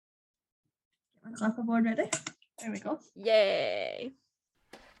Clapperboard ready? There we go. Yay!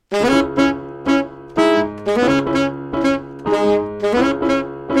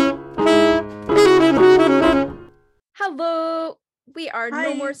 Hello! We are Hi.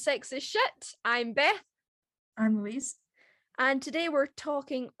 No More Sexist Shit. I'm Beth, I'm Louise. and today we're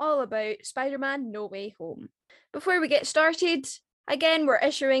talking all about Spider-Man No Way Home. Before we get started, again, we're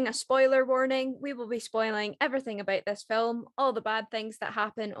issuing a spoiler warning. We will be spoiling everything about this film, all the bad things that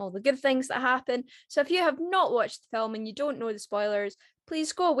happen, all the good things that happen. So if you have not watched the film and you don't know the spoilers,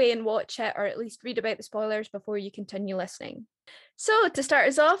 please go away and watch it, or at least read about the spoilers before you continue listening. So to start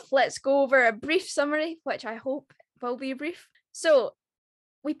us off, let's go over a brief summary, which I hope will be brief. So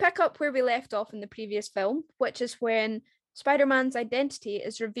we pick up where we left off in the previous film, which is when Spider-Man's identity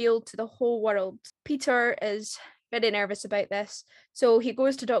is revealed to the whole world. Peter is very nervous about this, so he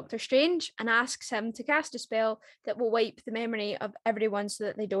goes to Doctor Strange and asks him to cast a spell that will wipe the memory of everyone so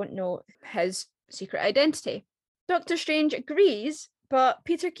that they don't know his secret identity. Doctor Strange agrees, but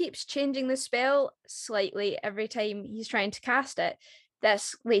Peter keeps changing the spell slightly every time he's trying to cast it.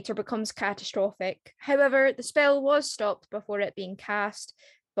 This later becomes catastrophic. However, the spell was stopped before it being cast,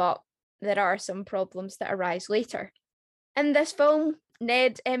 but there are some problems that arise later. In this film,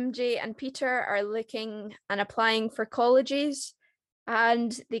 Ned, MJ, and Peter are looking and applying for colleges,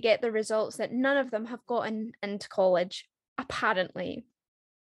 and they get the results that none of them have gotten into college, apparently.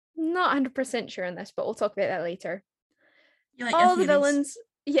 Not 100% sure on this, but we'll talk about that later. You like All your the theories? villains,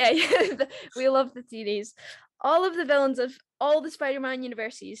 yeah, we love the theories. All of the villains of all the Spider-Man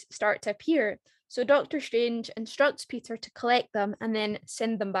universes start to appear, so Doctor Strange instructs Peter to collect them and then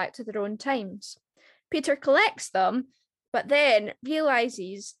send them back to their own times. Peter collects them, but then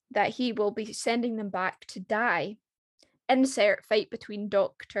realizes that he will be sending them back to die. Insert fight between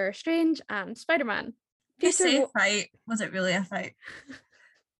Doctor Strange and Spider-Man. You say fight. Was it really a fight?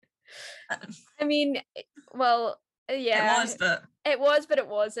 I mean, well, yeah. It was, but It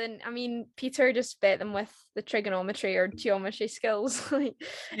wasn't. I mean, Peter just bet them with the trigonometry or geometry skills.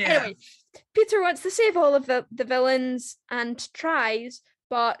 Anyway, Peter wants to save all of the villains and tries,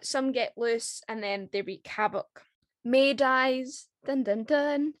 but some get loose and then they wreak havoc. May dies. Dun dun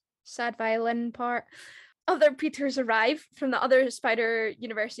dun. Sad violin part. Other Peters arrive from the other Spider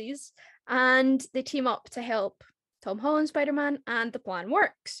universes and they team up to help Tom Holland Spider-Man, and the plan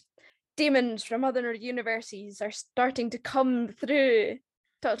works. Demons from other universes are starting to come through.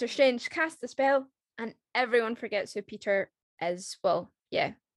 Doctor Strange casts the spell and everyone forgets who Peter is. Well,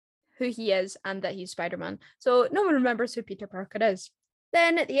 yeah, who he is and that he's Spider-Man. So no one remembers who Peter Parker is.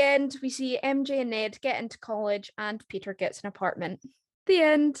 Then at the end, we see MJ and Ned get into college and Peter gets an apartment. The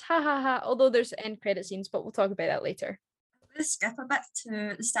end. Ha ha ha. Although there's end credit scenes, but we'll talk about that later. I'm going to skip a bit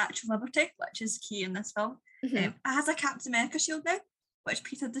to the Statue of Liberty, which is key in this film. Mhm. It has a Captain America shield now, which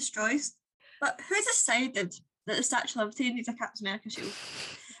Peter destroys. But who decided that the Statue of Liberty needs a Captain America shield?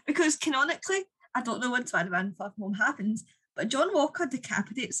 Because canonically, I don't know when Spider-Man Far From Home happens, but John Walker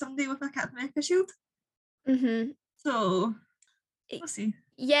decapitates somebody with a Captain America shield. Mm-hmm. So, we'll see.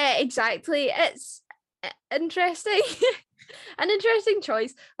 Yeah, exactly. It's interesting. An interesting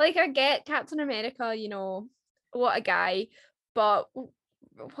choice. Like, I get Captain America, you know, what a guy, but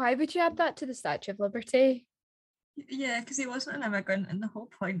why would you add that to the Statue of Liberty? Yeah, because he wasn't an immigrant, and the whole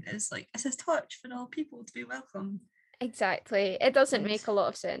point is like it's his torch for all people to be welcome. Exactly. It doesn't And make a lot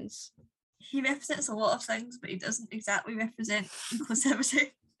of sense. he represents a lot of things, but he doesn't exactly represent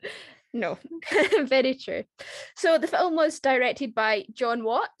inclusivity. No, very true. So the film was directed by John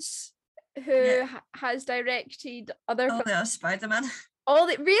Watts, who has directed other All the other Spider-Man.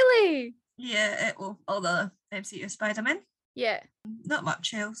 Really? Yeah, all the MCU Spider-Man. Yeah. Not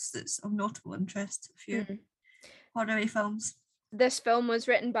much else that's of notable interest. A few horror films. This film was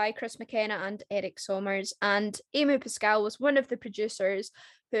written by Chris McKenna and Eric Sommers, and Amy Pascal was one of the producers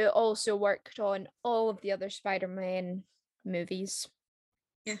who also worked on all of the other Spider-Man movies.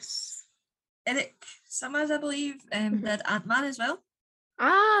 Yes. Eric Sommers, I believe, did Ant-Man as well.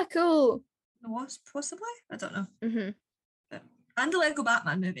 Ah, cool. The Wasp, possibly? I don't know. Mm-hmm. And the Lego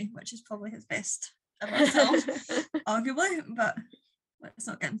Batman movie, which is probably his best ever film, arguably, but let's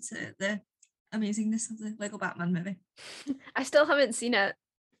not get into the amazingness of the Lego Batman movie. I still haven't seen it.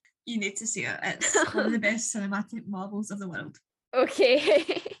 You need to see it. It's one of the best cinematic marvels of the world.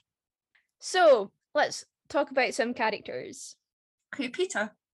 Okay. So, let's talk about some characters. Okay,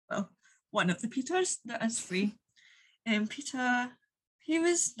 Peter. Well, one of the Peters. There is three. Peter, he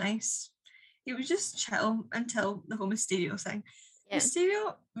was nice. He was just chill until the whole Mysterio thing. Yeah.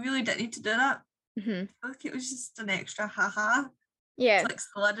 Mysterio really didn't need to do that. Mm-hmm. Like, it was just an extra haha. Yeah. To, like,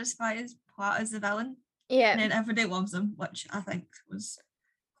 solidify his part as the villain. Yeah. And then everybody loves him, which I think was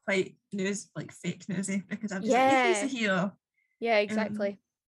quite fake newsy, because I'm just like, yeah, he's the hero. Yeah, exactly.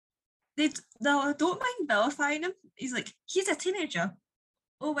 They don't mind vilifying him. He's like, he's a teenager.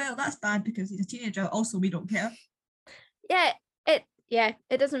 Oh well, that's bad because he's a teenager. Also, we don't care.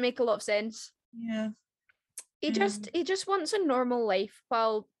 It doesn't make a lot of sense. Yeah. He just wants a normal life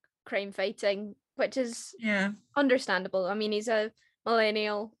while crime fighting, which is understandable. I mean, he's a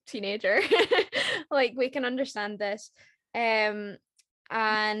millennial teenager. Like, we can understand this.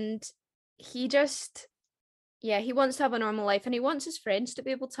 And he just, he wants to have a normal life, and he wants his friends to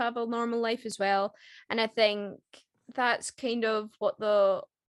be able to have a normal life as well. And I think that's kind of what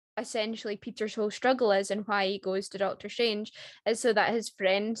essentially Peter's whole struggle is, and why he goes to Doctor Strange, is so that his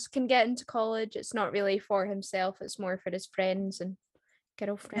friends can get into college. It's not really for himself, it's more for his friends and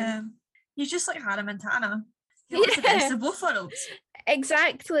girlfriend. He's just like Hannah Montana. He wants the best of both worlds.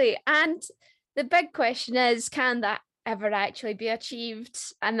 Exactly. And the big question is, can that ever actually be achieved?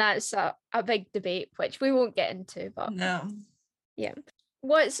 And that's a big debate, which we won't get into. But no. Yeah.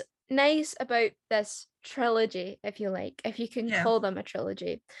 What's nice about this trilogy, if you like, if you can call them a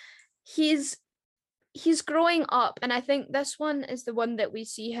trilogy, he's growing up, and I think this one is the one that we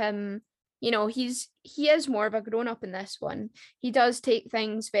see him, he is more of a grown-up in this one. He does take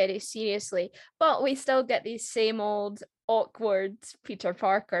things very seriously, but we still get these same old awkward Peter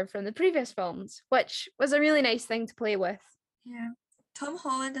Parker from the previous films, which was a really nice thing to play with. Yeah. Tom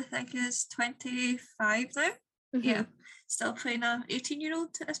Holland, I think, is 25 now. Mm-hmm. Yeah. Still playing a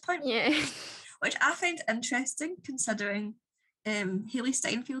 18-year-old at this point. Yeah. Which I find interesting, considering Hailee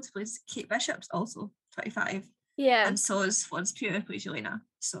Steinfeld, who plays Kate Bishop's also 25. Yeah. And so is Florence Pugh, who plays Yelena.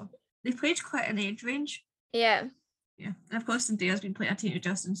 So they played quite an age range. Yeah. Yeah. And of course, Zendaya's been playing a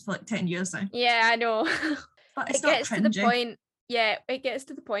teenager since for like 10 years now. Yeah, I know. But it gets to the point. Yeah, it gets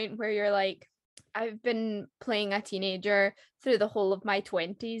to the point where you're like, I've been playing a teenager through the whole of my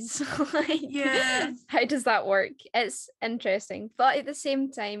 20s. How does that work? It's interesting. But at the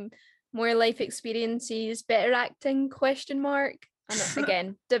same time, more life experiences, better acting, ? And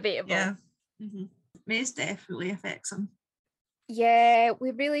again, debatable. Yeah. Mm-hmm. Maze definitely affects him. Yeah,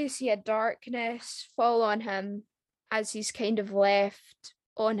 we really see a darkness fall on him as he's kind of left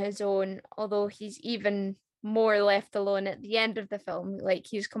on his own, although he's even more left alone at the end of the film. Like,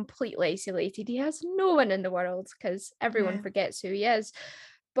 he's completely isolated. He has no one in the world because everyone forgets who he is.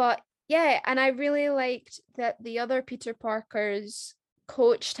 But yeah, and I really liked that the other Peter Parkers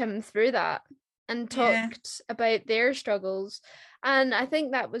coached him through that and talked about their struggles. And I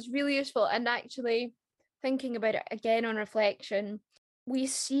think that was really useful. And actually, thinking about it again on reflection, we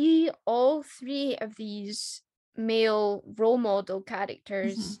see all three of these male role model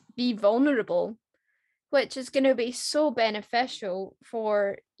characters be vulnerable, which is going to be so beneficial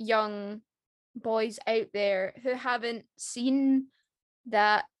for young boys out there who haven't seen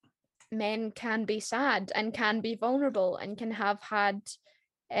that men can be sad and can be vulnerable and can have had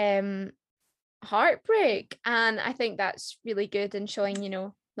heartbreak. And I think that's really good in showing,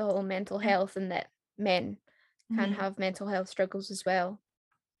 the whole mental health, and that men can have mental health struggles as well.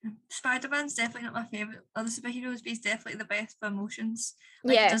 Spider-Man's definitely not my favourite of the superheroes, but he's definitely the best for emotions.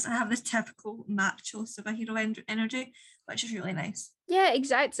 He doesn't have this typical macho superhero energy, which is really nice. Yeah,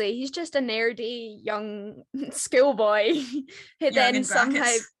 exactly. He's just a nerdy young schoolboy who then somehow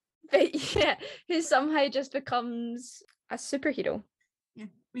just becomes a superhero. Yeah,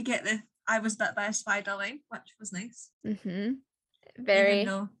 we get the I was bit by a spider line, which was nice. Very.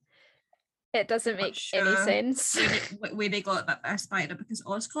 It doesn't make any sense. Where they got bit by a spider, because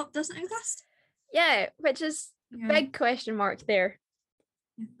Oscorp doesn't exist. Yeah, which is big question mark there.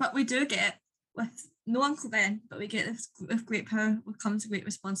 But we do get, with no Uncle Ben, but we get this with great power comes great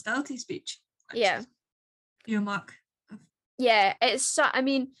responsibility speech. Yeah. Your mark. Yeah, it's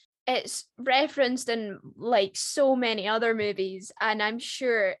referenced in like so many other movies, and I'm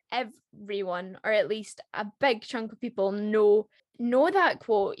sure everyone, or at least a big chunk of people, know that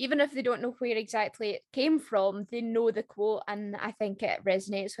quote. Even if they don't know where exactly it came from, they know the quote, and I think it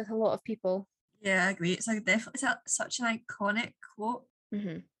resonates with a lot of people. Yeah, I agree. It's definitely such an iconic quote.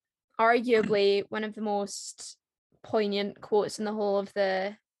 Arguably one of the most poignant quotes in the whole of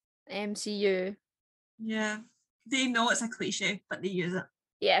the MCU. Yeah, they know it's a cliche, but they use it.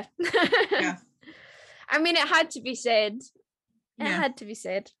 Yeah. I mean, it had to be said. Had to be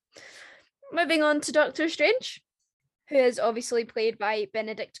said. Moving on to Doctor Strange, who is obviously played by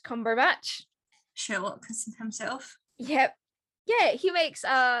Benedict Cumberbatch. Sherlock himself. Yep. Yeah, he makes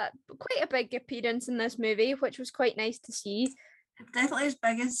quite a big appearance in this movie, which was quite nice to see. Definitely his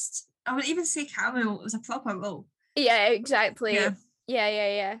biggest, I would even say, cameo. It was a proper role. Yeah, exactly.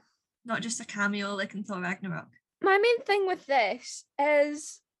 Yeah. Not just a cameo like in Thor Ragnarok. My main thing with this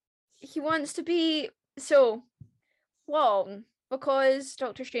is he wants to be so Wong, because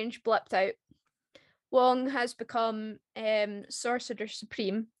Doctor Strange blipped out. Wong has become Sorcerer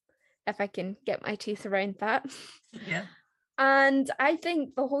Supreme, if I can get my teeth around that. Yeah. And I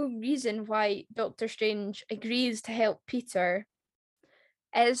think the whole reason why Doctor Strange agrees to help Peter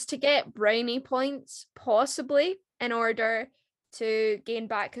is to get brownie points, possibly, in order to gain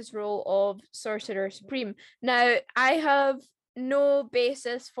back his role of Sorcerer Supreme. Now, I have no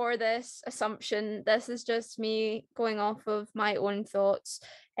basis for this assumption. This is just me going off of my own thoughts.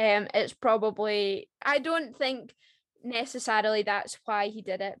 It's probably, I don't think necessarily that's why he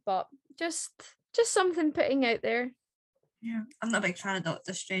did it, but just something putting out there. Yeah. I'm not a big fan of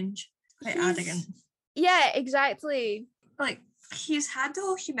Doctor Strange. Quite He's- arrogant. Yeah, exactly. Like, he's had the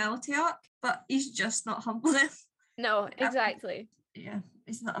whole humility arc, but he's just not humble enough. No, exactly. Yeah.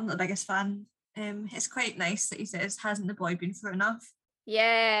 I'm not the biggest fan. It's quite nice that he says, hasn't the boy been through enough?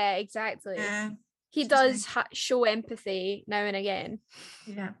 Yeah, exactly. Yeah. He Which is does nice. show empathy now and again.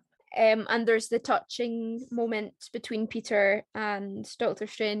 Yeah. And there's the touching moment between Peter and Doctor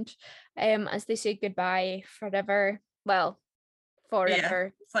Strange as they say goodbye forever. Well,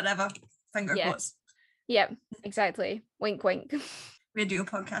 forever. Forever. Finger Yeah. quotes. Yep, exactly. Wink, wink. We do a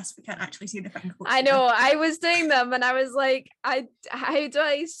podcast, we can't actually see the finger quotes. I know, I was doing them and I was like, how do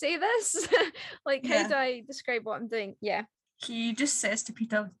I say this? Like, how Yeah. do I describe what I'm doing? Yeah. He just says to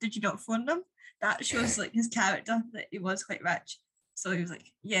Peter, did you not phone them? That shows like his character, that he was quite rich. So he was like,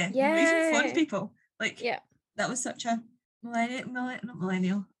 yeah, you even phone Yeah. people. Like, Yeah. that was such a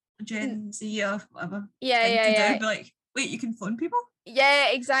millennial, Gen Z or whatever Yeah, thing yeah, to yeah. do. But like, wait, you can phone people? Yeah,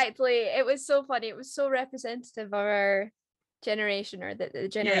 exactly. It was so funny. It was so representative of our generation, or the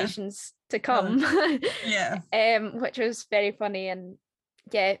generations to come. Yeah. Which was very funny, and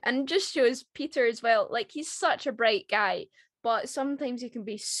yeah, and just shows Peter as well. Like, he's such a bright guy, but sometimes he can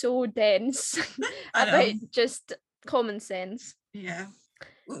be so dense I about know. just common sense. Yeah.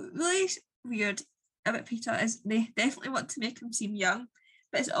 What really weird about Peter is they definitely want to make him seem young,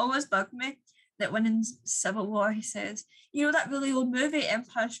 but it's always bugged me that when in Civil War he says, you know that really old movie,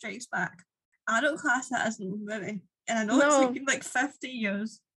 Empire Strikes Back? I don't class that as an old movie. And I know it's No. like 50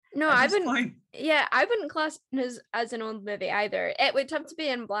 years No, at I this wouldn't. point. Yeah, I wouldn't class it as an old movie either. It would have to be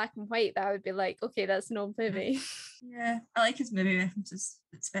in black and white. That would be like, okay, that's an old movie. Yeah, I like his movie references.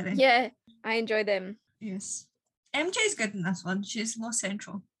 It's very Yeah, I enjoy them. yes. MJ's good in this one. She's more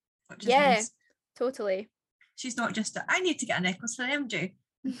central, which is Yeah, nice. totally. She's not just I need to get a necklace for MJ,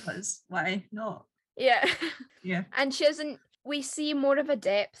 because why not? Yeah. Yeah. And she isn't, we see more of a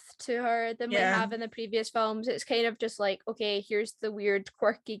depth to her than we Yeah. have in the previous films. It's kind of just like, okay, here's the weird,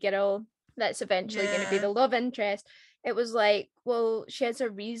 quirky girl that's eventually going to be Yeah. the love interest. It was like, well, she has a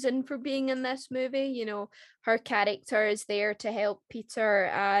reason for being in this movie. You know, her character is there to help Peter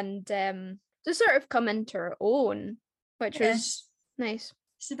and to sort of come into her own, which was Yes. nice.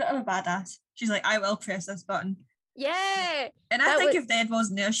 She's a bit of a badass. She's like, I will press this button. Yeah. And I That think would- if Ned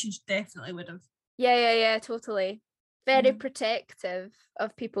wasn't there, she definitely would have. Yeah, totally. Very Mhm. protective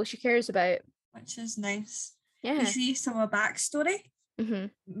of people she cares about. Which is nice. Yeah. You see some of her backstory. hmm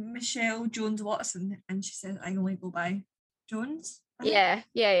Michelle Jones Watson, and she says, I only go by Jones. I think.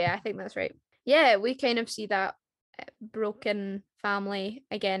 Yeah, I think that's right. Yeah, we kind of see that broken family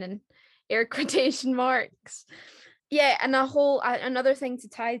again in air quotation marks. Yeah, and another thing to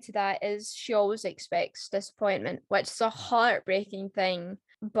tie to that is she always expects disappointment, which is a heartbreaking thing,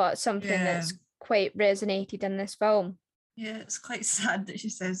 but something that's quite resonated in this film. Yeah, it's quite sad that she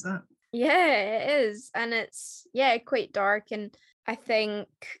says that. Yeah, it is. And it's, quite dark. And I think,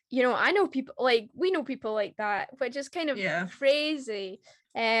 I know people, like, we know people like that, which is kind of crazy.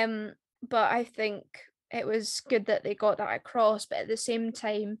 But I think it was good that they got that across. But at the same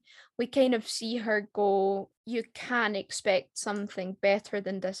time, we kind of see her go, you can expect something better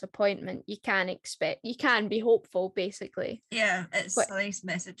than disappointment. You can be hopeful, basically. Yeah, it's a nice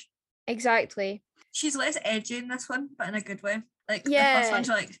message. Exactly. She's less edgy in this one, but in a good way. Like the first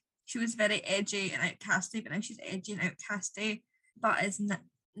one, she was very edgy and outcasty, but now she's edgy and outcasty, but is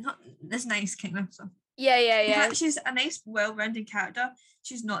not this nice kind of stuff. Yeah. She's a nice, well-rounded character.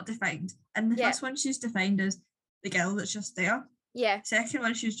 She's not defined. And the first one, she's defined as the girl that's just there. Yeah. Second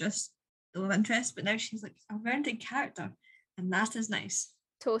one, she's just the love interest, but now she's like a rounded character, and that is nice.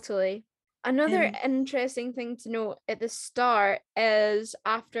 Totally. Another interesting thing to note at the start is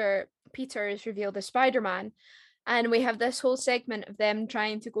after Peter is revealed as Spider-Man, and we have this whole segment of them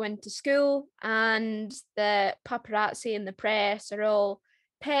trying to go into school, and the paparazzi and the press are all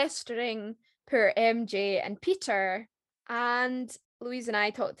pestering poor MJ and Peter. And Louise and I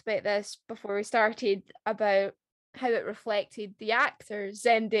talked about this before we started, about how it reflected the actors,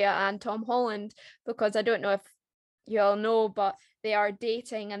 Zendaya and Tom Holland, because I don't know if you all know, but they are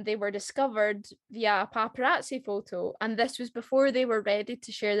dating and they were discovered via a paparazzi photo. And this was before they were ready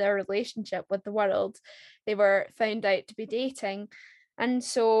to share their relationship with the world. They were found out to be dating. And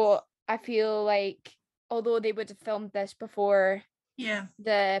so I feel like, although they would have filmed this before Yeah.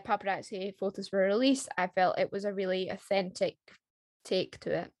 the paparazzi photos were released, I felt it was a really authentic take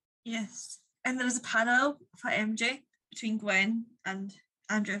to it. Yes. And there was a parallel for MJ between Gwen and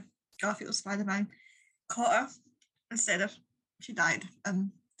Andrew Garfield's Spider-Man caught her instead of she died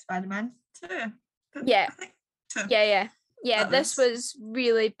in Spider-Man 2. Yeah. I think 2. Yeah, this was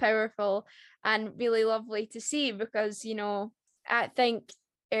really powerful and really lovely to see because, you know, I think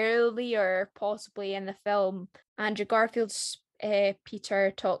earlier, possibly in the film, Andrew Garfield's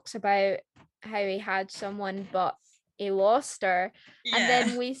Peter talks about how he had someone but he lost her. Yeah. And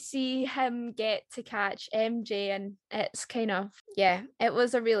then we see him get to catch MJ and it's kind of, it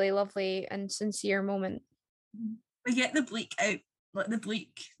was a really lovely and sincere moment. We get the bleak out, like the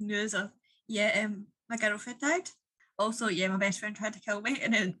bleak news of, my girlfriend died. Also, my best friend tried to kill me,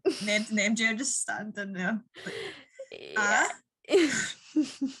 and then Ned and MJ are just standing there. Like,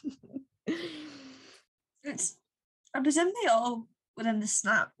 I presume they all were in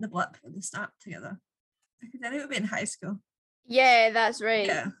the blip of the snap together. Because then it would be in high school. Yeah, that's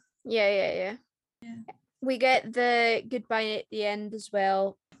right. Yeah. We get the goodbye at the end as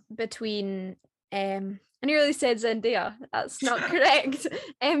well between I nearly said Zendaya, that's not correct.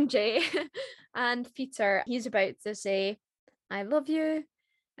 MJ and Peter. He's about to say, I love you.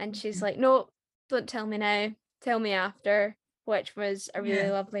 And she's like, no, don't tell me now. Tell me after, which was a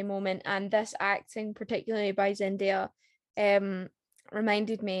really lovely moment. And this acting, particularly by Zendaya,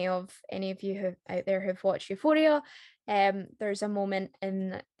 reminded me of any of you out there who've watched Euphoria. There's a moment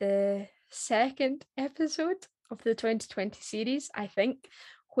in the second episode of the 2020 series, I think,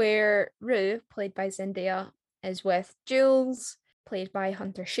 where Rue, played by Zendaya, is with Jules, played by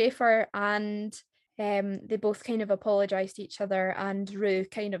Hunter Schafer, and they both kind of apologise to each other, and Rue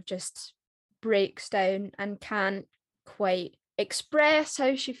kind of just breaks down and can't quite express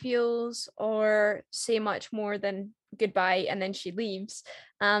how she feels or say much more than goodbye, and then she leaves.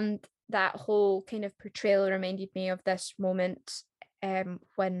 And that whole kind of portrayal reminded me of this moment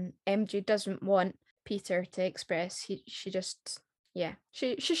when MJ doesn't want Peter to express. She just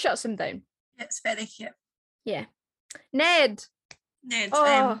she shuts him down. It's very cute. Yeah. Ned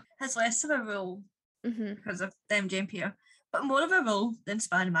has less of a role because of MJ and Peter, but more of a role than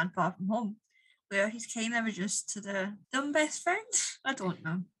Spider-Man Far From Home, where he's kind of reduced to the dumb best friend. I don't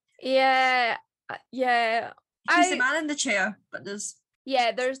know. Yeah. He's the man in the chair, but there's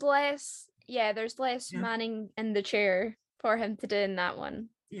less manning in the chair for him to do in that one.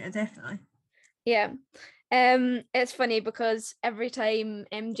 Yeah, definitely. Yeah. It's funny because every time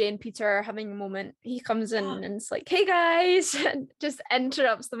MJ and Peter are having a moment, he comes in and it's like, hey guys, and just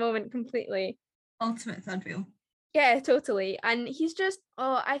interrupts the moment completely. Ultimate third wheel. Yeah, totally. And he's just,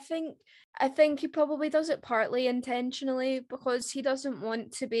 I think he probably does it partly intentionally because he doesn't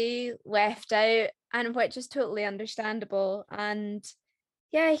want to be left out, and which is totally understandable. And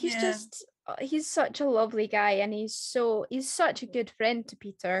he's such a lovely guy, and he's such a good friend to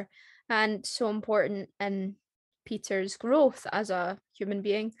Peter and so important in Peter's growth as a human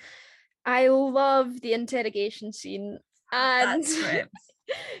being. I love the interrogation scene, and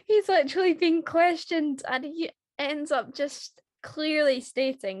he's actually being questioned, and he ends up just clearly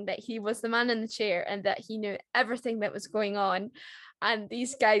stating that he was the man in the chair and that he knew everything that was going on. And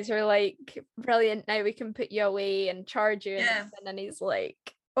these guys are like, brilliant, now we can put you away and charge you. And he's like,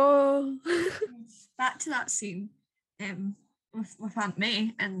 oh. Back to that scene with Aunt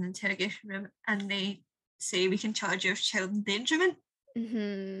May in the interrogation room, and they say we can charge you with child endangerment.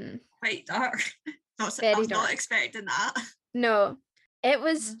 Quite dark. I was not expecting that. No, it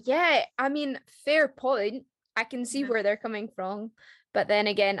was, I mean, fair point. I can see where they're coming from. But then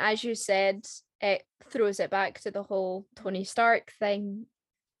again, as you said, it throws it back to the whole Tony Stark thing,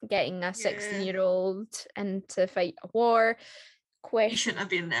 getting a 16-year-old in to fight a war. He shouldn't have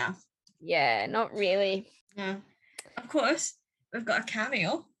been there. Yeah, not really. No. Of course, we've got a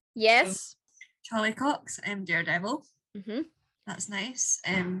cameo. Yes. Charlie Cox, Daredevil. That's nice.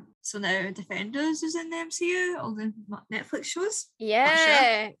 So now Defenders is in the MCU, all the Netflix shows.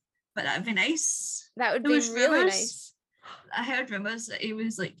 Yeah. Sure, but that'd be nice. That would be really nice. I heard rumours that it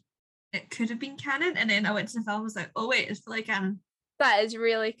was like, it could have been canon, and then I went to the film and was like, oh wait, it's fully canon. That is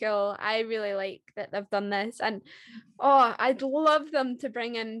really cool. I really like that they've done this, and I'd love them to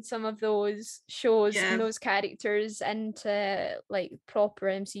bring in some of those shows and those characters into like proper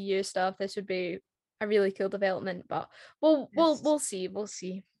MCU stuff. This would be a really cool development. But Yes. we'll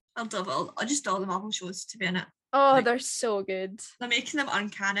see. I'll love all just all the Marvel shows to be in it. Oh, Like, they're so good. they're making them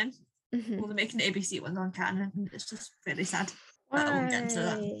uncanon. Mhm. Well, they're making the ABC ones uncanon, and it's just very sad. But I won't get into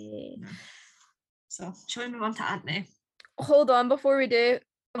that. Why? No. So, shall we move on to Aunt Hold on, before we do,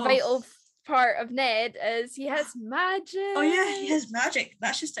 a Oh. vital part of Ned is he has magic. Oh yeah, he has magic.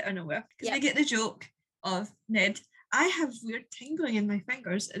 That's just out of nowhere. Because Yep. they get the joke of Ned, I have weird tingling in my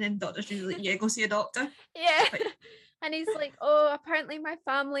fingers, and then Doctor Strange is like, yeah, go see a doctor. Yeah. But- And he's like, oh, apparently my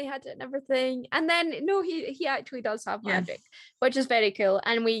family had it and everything. And then no, he actually does have Yeah. magic, which is very cool.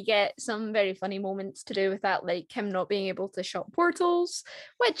 And we get some very funny moments to do with that, like him not being able to shut portals,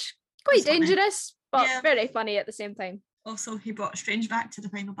 which quite That's funny. dangerous, but Yeah. very funny at the same time. Also, he brought Strange back to the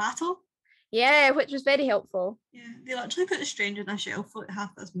final battle. Yeah, which was very helpful. Yeah, they literally put the Strange in a shelf for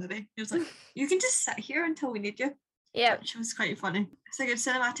half this movie. He was like, you can just sit here until we need you. Yeah. Which was quite funny. It's a good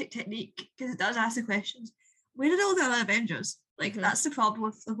cinematic technique because it does ask the questions. Where did all the other Avengers? Like, Mhm. that's the problem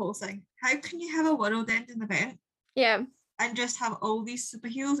with the whole thing. How can you have a world-ending event Yeah, and just have all these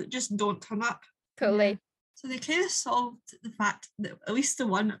superheroes that just don't turn up? totally. Yeah. So they kind of solved the fact that at least the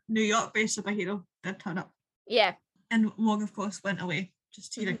one New York-based superhero did turn up. Yeah. And Wong, of course, went away.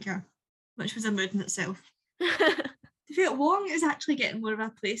 Just he didn't care, which was a mood in itself. I feel Wong is actually getting more of a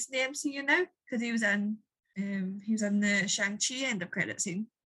place in the MCU now because he was in the Shang-Chi end of credit scene.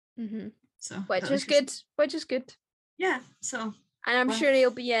 hmm So Which that is was good. Which is good. Yeah. So And I'm Well- sure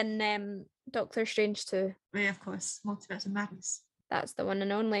he'll be in Doctor Strange too. yeah, of course, Multiverse of Madness. That's the one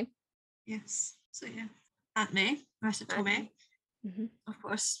and only. Yes. So yeah, Aunt May, Marissa Aunt Tomei, Mhm. of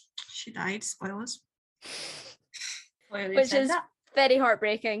course, she died. Spoilers. Spoiler, Which said is that. very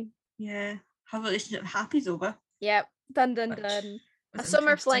heartbreaking. Yeah, her relationship with Happy's over. Yep. Dun dun Which dun. A was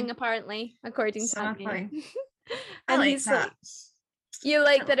summer interesting. fling, apparently, according to Summer Aunt May. fling. I And like he's that. like, you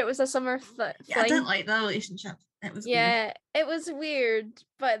like I that it was a summer fling? Yeah, I didn't like the relationship. It was weird. Yeah, it was weird,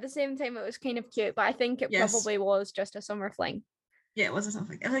 but at the same time, it was kind of cute. But I think it Yes. probably was just a summer fling. Yeah, it was a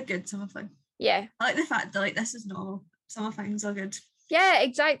something. It was a good summer fling. Yeah. I like the fact that like this is normal. Summer flings are good. Yeah,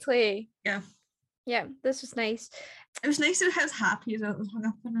 exactly. Yeah. Yeah, this was nice. It was nice that I was happy as well. It was hung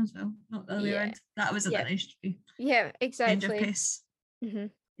up on as well, not the other way Yeah. around. That was a Yeah. bit nice to be. Yeah, Change of exactly. pace. hmm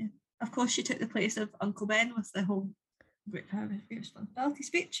Of course, she took the place of Uncle Ben with the whole responsibility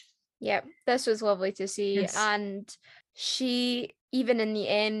speech. Yeah, this was lovely to see. Yes. And she, even in the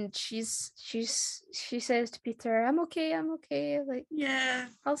end, she says to Peter, I'm okay. Like, Yeah.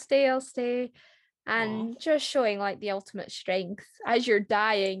 I'll stay. And just showing like the ultimate strength as you're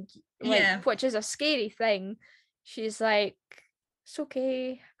dying, like, Yeah. which is a scary thing. She's like, it's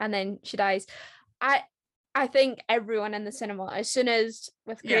okay. And then she dies. I think everyone in the cinema, as soon as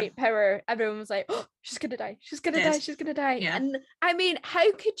with Yeah. great power, everyone was like, oh, she's gonna die. She's gonna die. Yes. She's gonna die. Yeah. And I mean,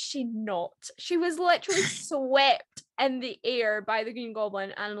 how could she not? She was literally swept in the air by the Green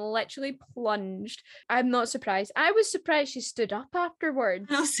Goblin and literally plunged. I'm not surprised. I was surprised she stood up afterwards.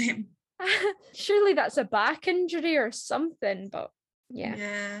 No, same. Surely that's a back injury or something, but yeah.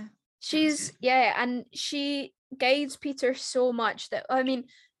 Yeah. She's and she guides Peter so much that, I mean,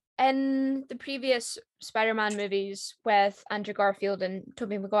 in the previous Spider-Man movies with Andrew Garfield and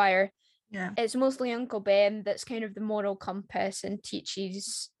Tobey Maguire, Yeah. it's mostly Uncle Ben that's kind of the moral compass and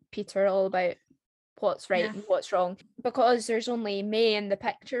teaches Peter all about what's right Yeah. and what's wrong. Because there's only May in the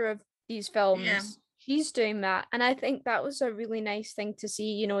picture of these films, Yeah. she's doing that. And I think that was a really nice thing to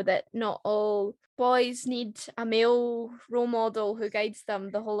see, you know, that not all boys need a male role model who guides them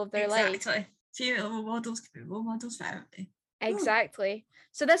the whole of their life. Exactly. Female role models can be role models for everybody. Exactly.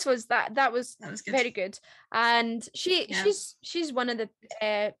 So this was that was That was good. very good. And Yeah. she's one of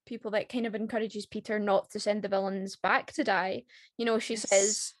the people that kind of encourages Peter not to send the villains back to die. You know, she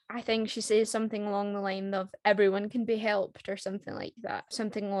says, I think she says something along the line of everyone can be helped or something like that.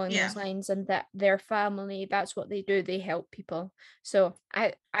 Something along Yeah. those lines, and that their family, that's what they do, they help people. So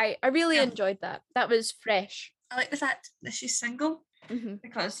I really Yeah. enjoyed that. That was fresh. I like the fact that she's single hmm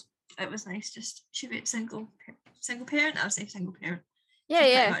because it was nice. Just she was single parent. I would say single parent. Yeah, She's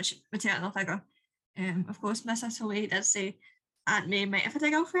pretty yeah. much maternal figure. Of course, Mrs. Tomei did say Aunt May might have had a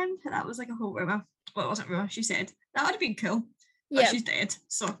girlfriend. That was like a whole rumor. Well, it wasn't rumor. She said that would have been cool. But Yeah. she's dead,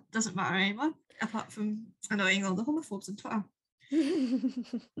 so it doesn't matter anymore. Apart from annoying all the homophobes on Twitter.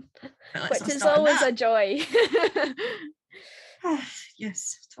 But let's Which not is start on always that. a joy.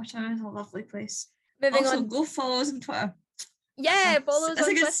 Yes, Twitter is a lovely place. Moving Also, on. go follow us on Twitter. Yeah, That's follows a on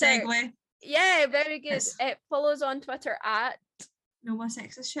good Twitter. segue. Yeah, very good. Yes. It follows on Twitter at No more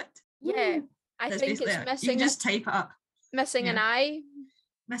sexist shit. yeah. Woo. I That's think basically it's it. You missing can just type it up. missing an yeah. eye.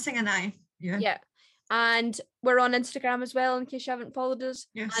 Missing an eye. Yeah. Yeah. And we're on Instagram as well in case you haven't followed us.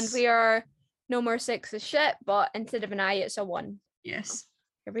 Yes. And we are no more 6 is shit, but instead of an I, it's a 1. Yes.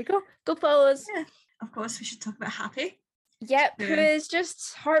 Here we go. Go fellas. Yeah. Of course, we should talk about Happy. Yep, Yeah. who is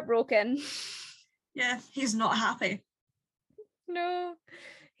just heartbroken. Yeah, he's not happy. No,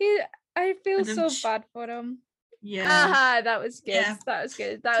 I feel so bad for him. Yeah. Aha, that was good. Yeah. That was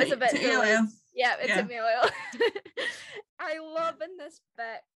good. That was a bit delayed. Yeah, it took me a while. I love in this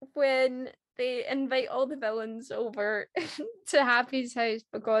bit when they invite all the villains over to Happy's house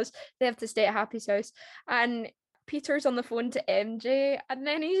because they have to stay at Happy's house, and Peter's on the phone to MJ, and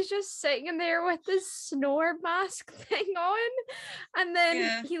then he's just sitting in there with this snore mask thing on, and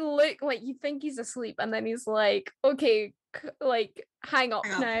then he look like you think he's asleep, and then he's like, okay, like hang up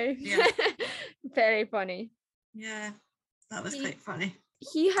now. Yeah. Very funny. Yeah, that was quite funny.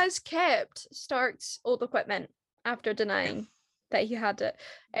 He has kept Stark's old equipment after denying that he had it,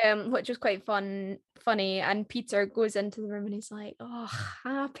 which was quite funny. And Peter goes into the room and he's like, "Oh,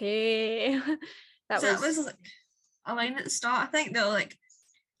 Happy." that was like a line at the start. I think they were like,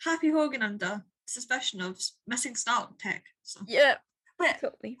 Happy Hogan under suspicion of missing Stark tech. So yeah, but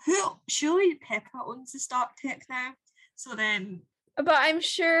totally. Surely Pepper owns the Stark tech now, so then. But I'm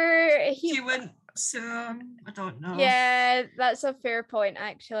sure he wouldn't. So I don't know. Yeah, that's a fair point.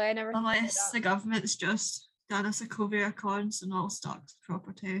 Actually, I never. Unless the government's just done a Sokovia Accords and all Stark's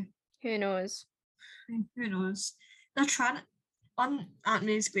property. Who knows? Who knows? They're trying on Aunt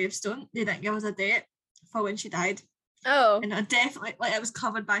May's gravestone. They didn't give us a date for when she died. Oh. And I definitely it was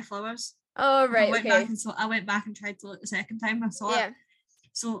covered by flowers. Oh right. I went back and tried to look the second time I saw it.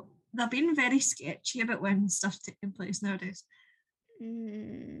 So they're being very sketchy about when stuff's taking place nowadays.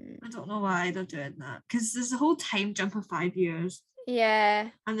 I don't know why they're doing that, because there's a whole time jump of 5 years. Yeah.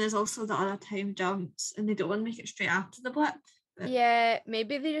 And there's also the other time jumps, and they don't want to make it straight after the blip. Yeah,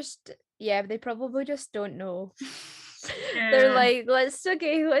 maybe they probably just don't know. They're like, let's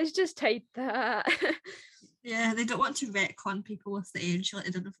just type that. Yeah, they don't want to retcon people with the age like they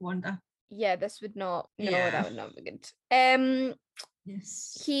did with Wanda. Yeah, this would not. No, that would not be good.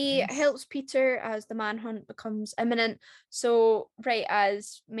 Yes. He helps Peter as the manhunt becomes imminent. So right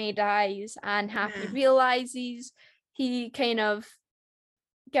as May dies and Happy realizes, he kind of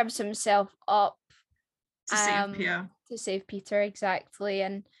gives himself up to save Peter, exactly.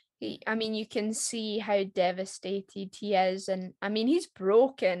 And you can see how devastated he is, and I mean he's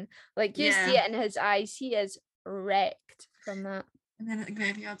broken. Like you see it in his eyes, he is wrecked from that. And then at the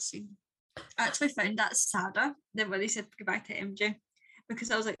graveyard scene, I actually found that sadder than when they said goodbye to MJ. Because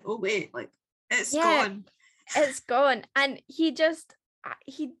I was like, oh wait, like it's gone. It's gone. And he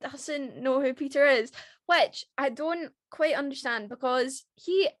doesn't know who Peter is, which I don't quite understand, because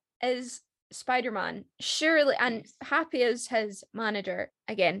he is Spider-Man, surely, and Happy is his manager,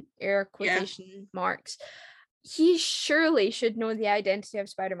 again, air quotation marks. He surely should know the identity of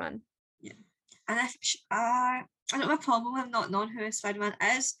Spider-Man. Yeah. And I don't have a problem with him not knowing who Spider-Man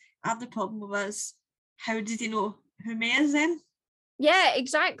is. I have the problem with how did he know who May is then? Yeah,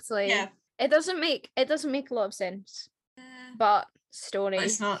 exactly. Yeah. It doesn't make a lot of sense. But story.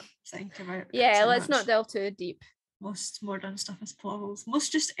 Let's not think about it. Yeah, let's not delve too deep. Most modern stuff is plot holes.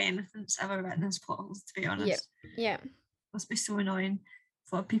 Most just anything's ever written as plot holes, to be honest. Yeah. Must be so annoying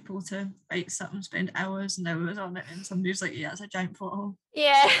for people to write something, spend hours and hours on it, and somebody's like, yeah, it's a giant plot hole.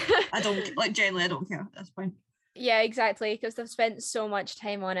 Yeah. Generally I don't care at this point. Yeah, exactly, because they've spent so much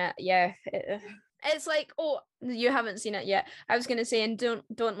time on it. Yeah. It's like, oh, you haven't seen it yet. I was gonna say, and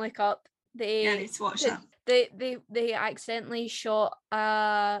don't look up. I need to watch that. They accidentally shot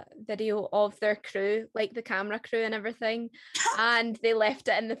a video of their crew, like the camera crew and everything, and they left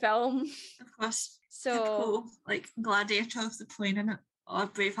it in the film. Of course. So typical, like Gladiator of the plane in it, or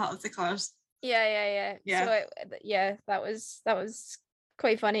Braveheart of the cars. Yeah. So that was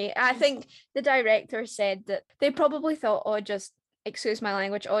quite funny. I think the director said that they probably thought, oh, just excuse my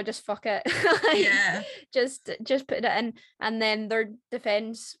language, oh, just fuck it. Just put it in. And then their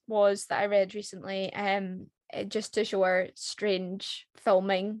defense was, that I read recently, just to show our strange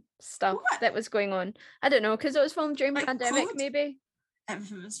filming stuff that was going on. I don't know, because it was filmed during pandemic, maybe.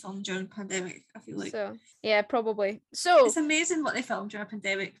 Everything was filmed during the pandemic, I feel like. So yeah, probably. So it's amazing what they filmed during a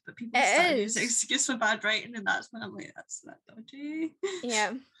pandemic, but people start using excuse for bad writing, and that's when I'm like, that's that dodgy.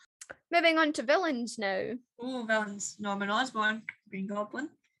 Yeah. Moving on to villains now. Oh, villains. Norman Osborn, Green Goblin.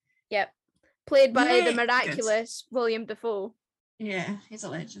 Yep. Played by the miraculous William Dafoe. Yeah, he's a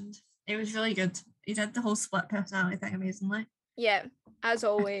legend. He was really good. He did the whole split personality thing amazingly. Yeah, as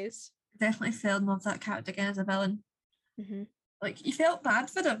always. I definitely fell in love with that character again as a villain. Mm-hmm. Like, you felt bad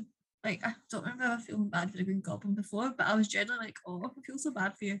for him. Like, I don't remember ever feeling bad for the Green Goblin before, but I was generally like, oh, I feel so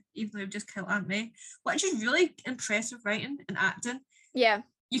bad for you, even though you've just killed Aunt May. Which is really impressive writing and acting. Yeah.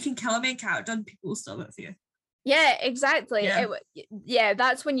 you can kill a main character and people will still vote for you. Yeah, exactly. Yeah. Yeah,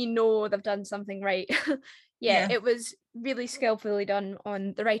 that's when you know they've done something right. Yeah. It was really skillfully done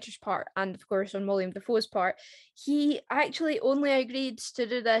on the writer's part and, of course, on William Dafoe's part. He actually only agreed to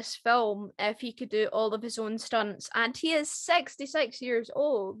do this film if he could do all of his own stunts, and he is 66 years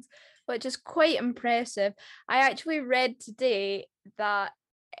old, which is quite impressive. I actually read today that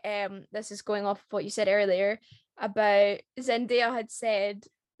this is going off of what you said earlier about Zendaya had said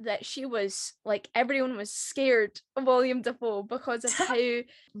that she was like, everyone was scared of William Dafoe because of how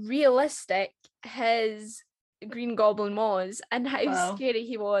realistic his Green Goblin was and how Wow. scary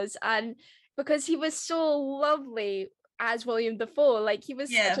he was, and because he was so lovely as William Dafoe, like he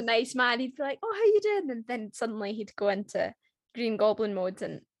was such a nice man, he'd be like, oh, how you doing, and then suddenly he'd go into Green Goblin mode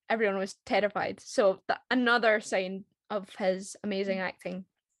and everyone was terrified. So another sign of his amazing acting.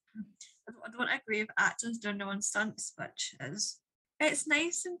 I don't agree with actors doing their own stunts, which is, it's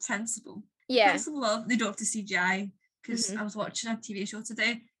nice and sensible. Yeah. Principle of they don't have to CGI, because I was watching a TV show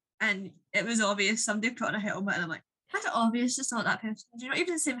today and it was obvious somebody put on a helmet and I'm like, that's obvious, it's not that person. You're not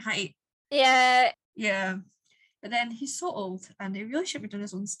even the same height. Yeah. Yeah. But then he's so old and he really should be doing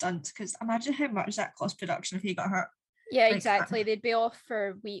his own stunt, because imagine how much that cost production if he got hurt. Yeah, like, exactly. They'd be off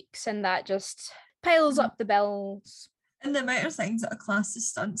for weeks and that just piles up the bills. And the amount of things that are classed as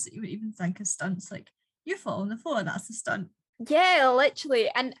stunts that you would even think as stunts, like you fall on the floor, that's a stunt. Yeah, literally.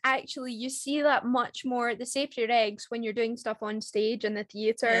 And actually you see that much more. The safety regs when you're doing stuff on stage in the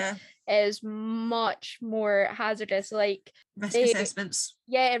theatre is much more hazardous. Like risk assessments.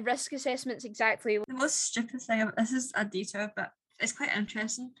 Yeah, risk assessments, exactly. The most stupid thing, this is a detail, but it's quite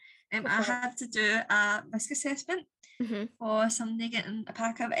interesting. I had to do a risk assessment for somebody getting a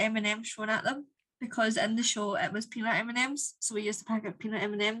pack of M&Ms thrown at them, because in the show it was peanut M&Ms, so we used a pack of peanut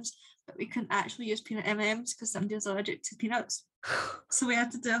M&Ms, but we couldn't actually use peanut M&Ms because somebody was allergic to peanuts. So we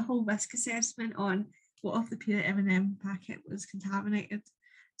had to do a whole risk assessment on what if the peanut M&M packet was contaminated.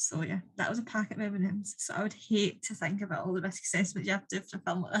 So yeah, that was a packet of M&Ms. So I would hate to think about all the risk assessments you have to do for a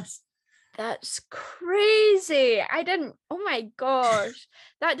film like this. That's crazy. I didn't, oh my gosh.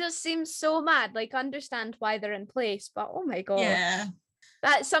 That just seems so mad. Like, understand why they're in place, but oh my god. Yeah.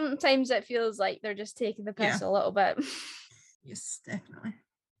 That sometimes it feels like they're just taking the piss a little bit. Yes, definitely.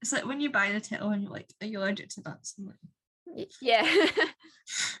 It's like when you buy the title and you're like, are you allergic to that? Yeah.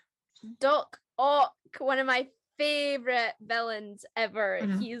 Doc Ock, one of my favorite villains ever.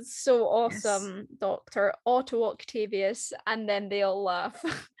 He's so awesome. Yes. Dr. Otto Octavius, and then they all laugh.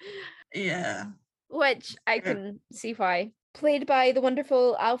 Yeah. Which I can see why. Played by the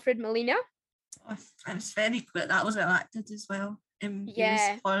wonderful Alfred Molina. Oh, and it's very good. That was well acted as well. He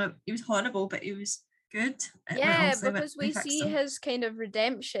was horrible, but he was good. Yeah, because we see his kind of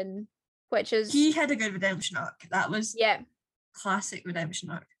redemption, which is... He had a good redemption arc. That was classic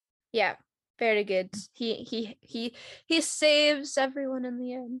redemption arc. Yeah, very good. He saves everyone in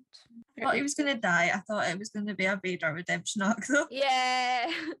the end. I thought he was going to die. I thought it was going to be a Vader redemption arc, though.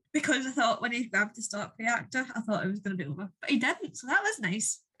 Yeah. Because I thought when he grabbed the Stark reactor, I thought it was going to be over. But he didn't, so that was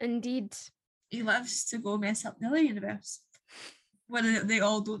nice. Indeed. He lives to go mess up the other universe, where they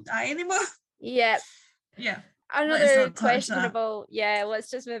all don't die anymore. Yeah. Yeah. Another questionable. Yeah, let's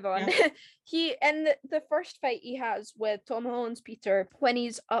just move on. Yeah. He in the first fight he has with Tom Holland's Peter, when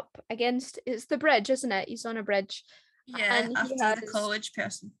he's up against, it's the bridge, isn't it? He's on a bridge. Yeah, and after the college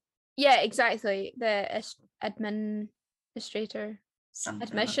person. Yeah, exactly. The administrator,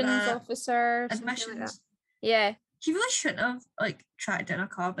 admissions officer. Admissions. Like yeah. He really shouldn't have tracked down a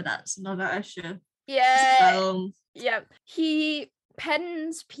car, but that's another issue. Yeah. Yeah. He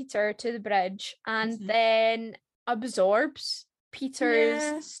pins Peter to the bridge and then absorbs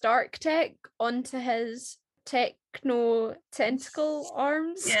Peter's Stark tech onto his techno tentacle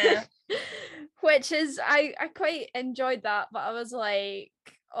arms. Yeah. Which is I quite enjoyed that, but I was like,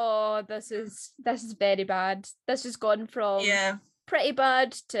 oh, this is very bad. This has gone from pretty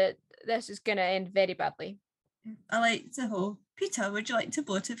bad to this is gonna end very badly. I like the whole Peter, would you like to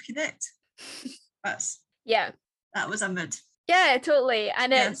Bluetooth connect? That was a mood. Yeah, totally.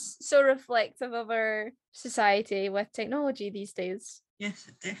 And it's so reflective of our society with technology these days. Yes,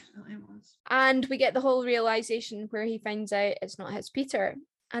 it definitely was. And we get the whole realization where he finds out it's not his Peter.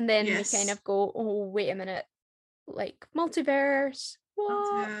 And then we kind of go, oh, wait a minute. Like, multiverse.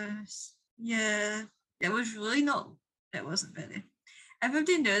 What? Multiverse. Yeah. It was really not, it wasn't very.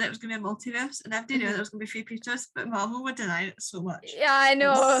 Everybody knew that it was going to be a multiverse, and everybody knew that it was going to be 3 Peters, but Marvel would deny it so much. Yeah, I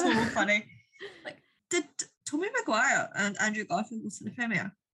know. It was so funny. Like, did Tobey Maguire and Andrew Garfield go to the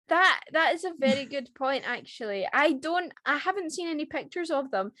premiere? That is a very good point, actually. I haven't seen any pictures of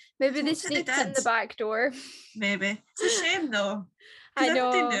them. Maybe they sneaked in the back door. Maybe. It's a shame, though. I Because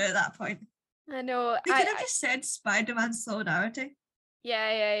everybody knew know. at that point. I know. They could have just said Spider-Man solidarity.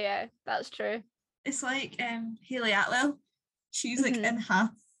 Yeah. That's true. It's like Hayley Atwell. She's like in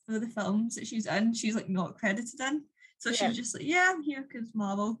half of the films that she's in, she's like not credited in. So she was just like, yeah, I'm here because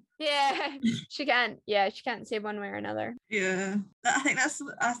Marvel. Yeah, she can't. Yeah, she can't say one way or another. Yeah, I think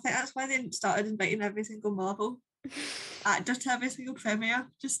that's why they started inviting every single Marvel actor to every single premiere,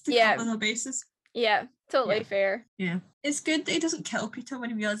 just to cover their bases. Yeah, totally fair. Yeah, it's good that he doesn't kill Peter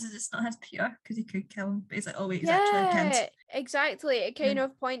when he realizes it's not his Peter, because he could kill him, but he's like, oh wait, he's actually a kid. Exactly. It kind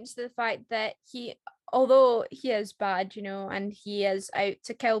of points to the fact that although he is bad, and he is out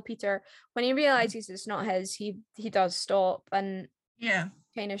to kill Peter, when he realizes it's not his, he does stop, and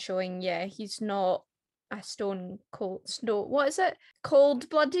kind of showing, he's not a stone cold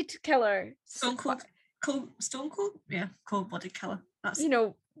cold-blooded killer. Stone cold, yeah, cold-blooded killer. That's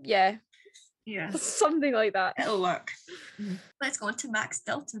yeah, something like that. It'll work. Let's go on to Max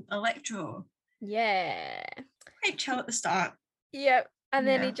Delton, Electro. Yeah, quite chill at the start. Yep, and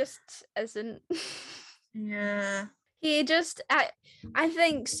then he just isn't. Yeah. He just, I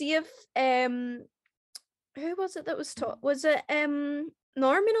think, see if who was it that was was it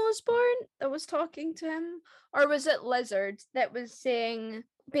Norman Osborn that was talking to him, or was it Lizard that was saying,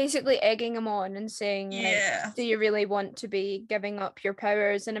 basically egging him on and saying, like, do you really want to be giving up your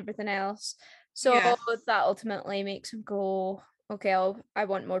powers and everything else? So that ultimately makes him go, okay, I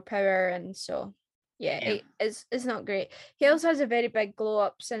want more power, and so it's not great. He also has a very big glow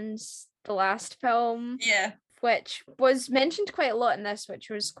up since the last film, which was mentioned quite a lot in this, which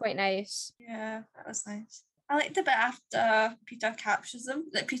was quite nice. Yeah, that was nice. I liked the bit after Peter captures them,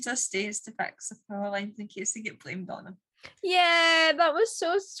 that Peter stays to fix the power lines in case they get blamed on him. Yeah, that was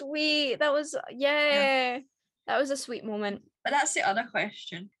so sweet. That was that was a sweet moment. But that's the other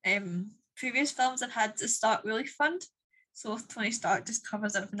question. Previous films have had the Stark Relief Fund, so if Tony Stark just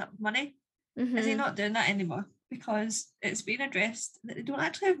covers everything up with money. Is he not doing that anymore? Because it's been addressed that they don't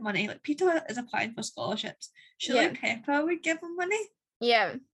actually have money. Like, Peter is applying for scholarships. Surely Pepper would give him money.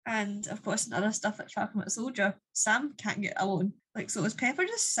 Yeah. And of course, in other stuff like Falcon Winter Soldier, Sam can't get a loan. Like, so is Pepper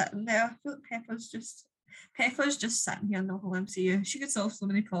just sitting there? I feel like Pepper's just sitting here in the whole MCU. She could solve so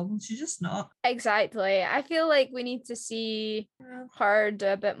many problems. She's just not. Exactly. I feel like we need to see her do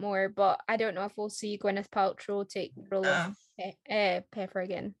a bit more, but I don't know if we'll see Gwyneth Paltrow take the role of Pepper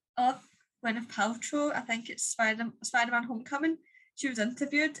again. Gwyneth Paltrow, I think it's Spider-Man Homecoming. She was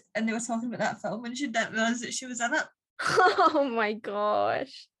interviewed and they were talking about that film and she didn't realise that she was in it. Oh my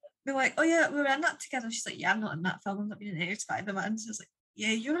gosh. They're like, oh yeah, we were in that together. She's like, yeah, I'm not in that film. I'm not being in any Spider-Man. So I was like,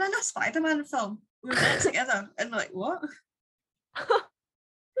 yeah, you were in a Spider-Man film. We were in it together. And they're like, what?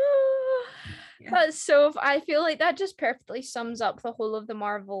 That's so, I feel like that just perfectly sums up the whole of the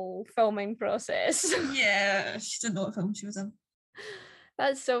Marvel filming process. Yeah, she didn't know what film she was in.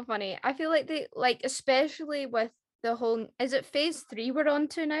 That's so funny. I feel like they, like, especially with the whole, is it phase 3 we're on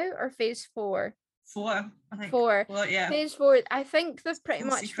to now, or phase 4? 4, I think. 4. Well, yeah. Phase 4, I think they've pretty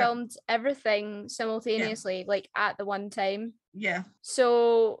much filmed everything simultaneously, like at the one time. Yeah.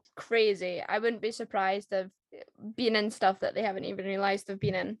 So crazy. I wouldn't be surprised if been in stuff that they haven't even realised they've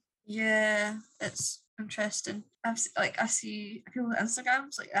been in. Yeah, it's interesting. I see people on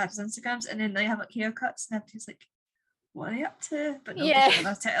Instagrams, like actors' Instagrams, and then they have like haircuts, and everybody's like, what are they up to? But nobody can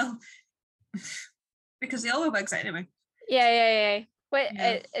ever tell. Because they all wear wigs anyway. Yeah. But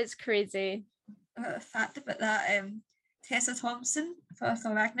it's crazy. The fact about that, Tessa Thompson for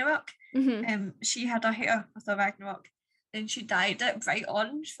Thor Ragnarok, she had her hair for Thor Ragnarok, then she dyed it bright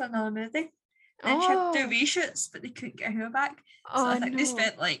orange for another movie. Then she had to do reshoots, but they couldn't get her hair back. So I think they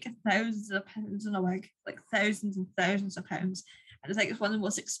spent like thousands of pounds on a wig, like thousands and thousands of pounds. And I think it's one of the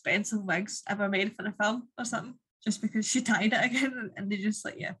most expensive wigs ever made for a film or something, just because she dyed it again, and they just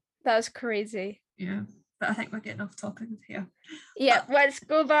like, That's crazy. Yeah. But I think we're getting off topic here. Yeah, let's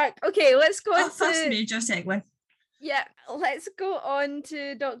go back. Okay, let's go on to... First major segue. Yeah, let's go on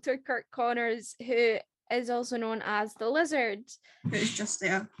to Dr. Kirk Connors, who is also known as the Lizard. Who's just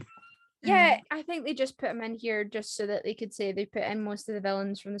there. Yeah, I think they just put him in here just so that they could say they put in most of the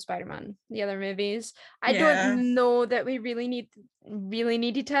villains from the Spider-Man, the other movies. I don't know that we really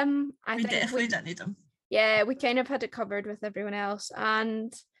needed him. We definitely didn't need him. Yeah, we kind of had it covered with everyone else.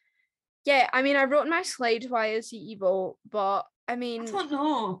 And yeah, I mean, I wrote in my slide, why is he evil? But I mean, I don't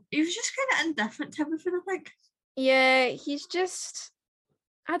know. He was just kind of indifferent to everything, I think. Yeah, he's just,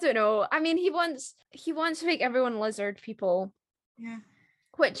 I don't know. I mean, he wants to make everyone lizard people. Yeah.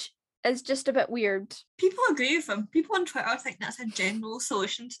 Which is just a bit weird. People agree with him. People on Twitter think that's a general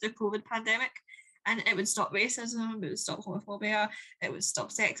solution to the COVID pandemic. And it would stop racism, it would stop homophobia, it would stop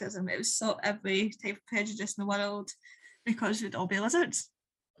sexism, it would stop every type of prejudice in the world. because we'd all be lizards.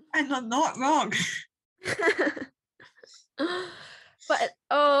 And they're not wrong. But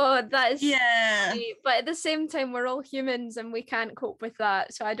oh, that is Yeah. funny. But at the same time, we're all humans and we can't cope with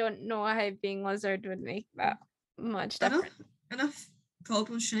that. So I don't know how being lizard would make that much difference. Enough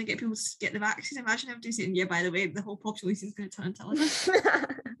problems trying to get people to get the vaccine. Imagine everybody saying, yeah, by the way, the whole population is going to turn into lizards.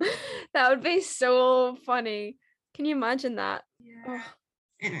 That would be so funny. Can you imagine that? Yeah. Oh.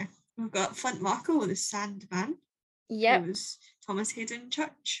 Anyway, we've got Flint Marko, the Sandman. Yep. Who's Thomas Hayden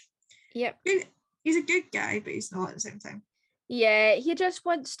Church. Yep. He's a good guy, but he's not at the same time. Yeah, he just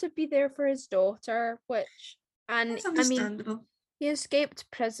wants to be there for his daughter, which, and That's understandable. I mean, he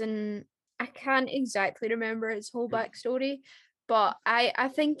escaped prison. I can't exactly remember his whole backstory, but I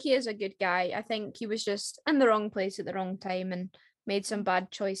think he is a good guy. I think he was just in the wrong place at the wrong time and made some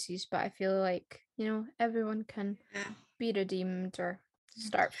bad choices, but I feel like, you know, everyone can be redeemed or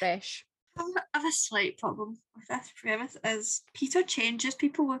start fresh. I have a slight problem with this premise is Peter changes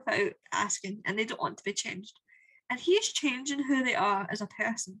people without asking, and they don't want to be changed. And he's changing who they are as a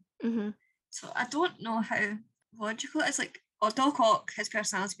person. Mm-hmm. So I don't know how logical it is. Like, Doc Ock, his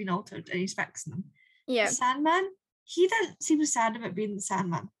personality's been altered and he's fixing them. Yeah. The Sandman, he didn't seem sad about being the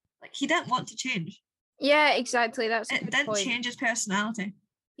Sandman. Like, he didn't want to change. Yeah, exactly. That's a it good didn't point. change his personality.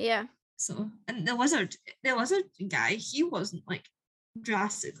 Yeah. So, and the lizard guy, he wasn't like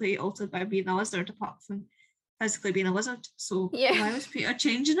drastically altered by being a lizard apart from physically being a lizard. So why was Peter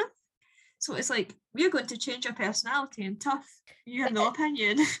changing him? So it's like, we're going to change your personality and tough. You have no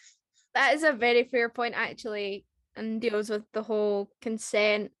opinion. That is a very fair point, actually, and deals with the whole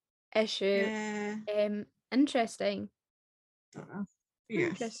consent issue. Yeah. Interesting. Don't know. Yeah.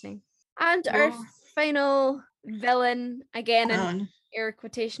 Interesting. And our final villain, again in air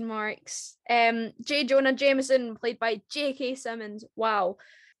quotation marks, J. Jonah Jameson, played by J.K. Simmons. Wow.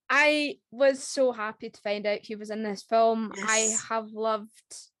 I was so happy to find out he was in this film. Yes. I have loved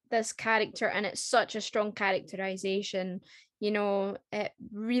this character, and it's such a strong characterization, you know, it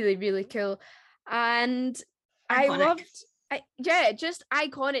really, really cool. And iconic. Just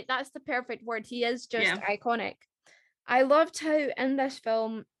iconic. That's the perfect word. He is just iconic. I loved how in this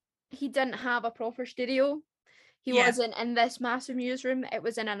film he didn't have a proper studio. He wasn't in this massive newsroom. It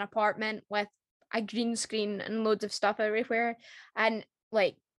was in an apartment with a green screen and loads of stuff everywhere, and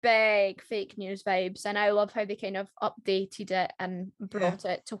like big fake news vibes. And I love how they kind of updated it and brought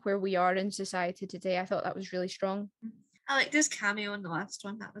it to where we are in society today. I thought that was really strong. I like this cameo in the last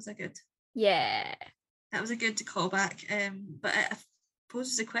one. That was a good callback. But it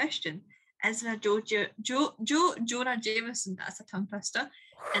poses a question: is there a Jonah Jameson, that's a tongue twister,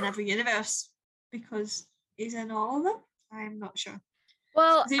 in every universe? Because he's in all of them. I'm not sure.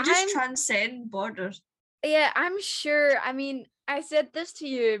 Well, they just transcend borders. Yeah, I'm sure. I mean, I said this to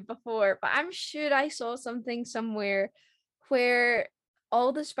you before, but I'm sure I saw something somewhere where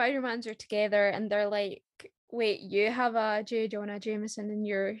all the Spider-Mans are together and they're like, wait, you have a J. Jonah Jameson in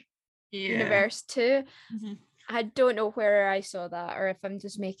your universe too? Mm-hmm. I don't know where I saw that or if I'm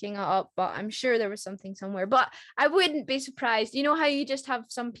just making it up, but I'm sure there was something somewhere. But I wouldn't be surprised. You know how you just have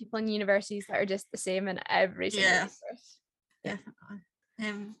some people in universities that are just the same in every single universe? Yeah.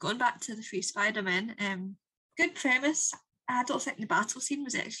 Going back to the three Spider-Men, good premise. I don't think the battle scene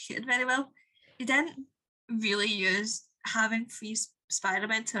was executed very well. They didn't really use having three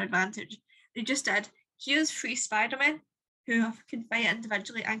Spider-Men to their advantage. They just did, here's three Spider-Men who can fight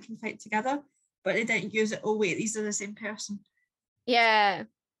individually and can fight together, but they didn't use it, oh wait, these are the same person. Yeah.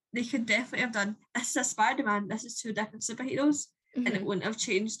 They could definitely have done, this is a Spider-Man, this is two different superheroes, and it wouldn't have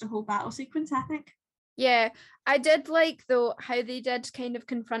changed the whole battle sequence, I think. Yeah, I did like, though, how they did kind of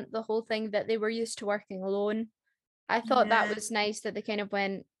confront the whole thing that they were used to working alone. I thought that was nice that they kind of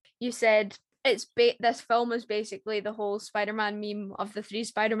went, you said, this film is basically the whole Spider-Man meme of the three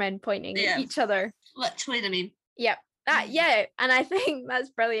Spider-Men pointing at each other. Literally the meme. Yep. And I think that's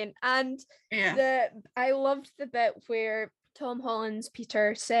brilliant. And I loved the bit where Tom Holland's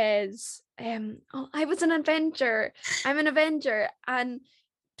Peter says, I was an Avenger. I'm an Avenger. And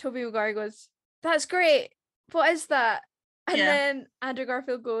Tobey Maguire goes, that's great. What is that? And then Andrew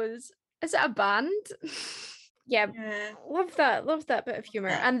Garfield goes, is it a band? Love that bit of humor.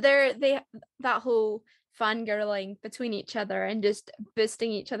 And that whole fangirling between each other and just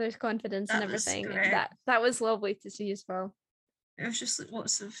boosting each other's confidence and everything. That was lovely to see as well. It was just like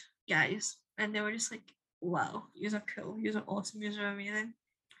lots of guys, and they were just like, wow, you're cool, you're awesome, you're amazing.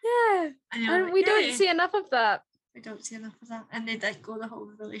 Yeah. And we don't see enough of that. We don't see enough of that. And they didn't go the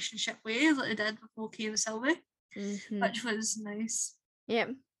whole relationship way like they did with Loki and Sylvie, which was nice. Yeah.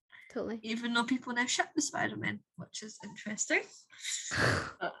 totally. even though people now ship the Spider-Man, which is interesting.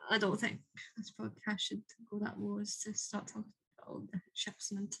 But I don't think this podcast should go that low as to start talking about all the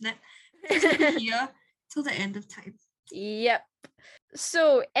ships and internet. It's going to be here till the end of time. Yep.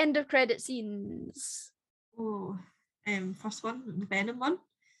 So, end of credit scenes. Oh, first one, the Venom one.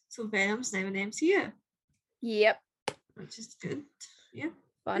 So Venom's now in the MCU, Yep. which is good. Yeah.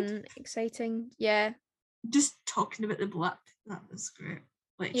 Fun, exciting. Yeah. Just talking about the blip, that was great.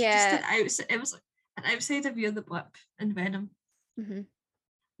 Like, Yeah. just an outside, it was like an outsider view of the blip in Venom. Mm-hmm.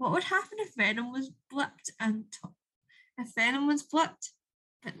 What would happen if Venom was blipped and if Venom was blipped,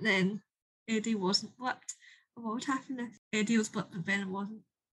 but then Eddie wasn't blipped? Or what would happen if Eddie was blipped and Venom wasn't?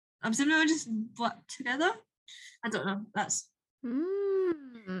 I'm assuming they were just blipped together. I don't know. That's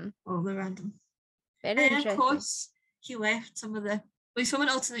all the random. Very And interesting. of course, he left some of the. Well, he's from an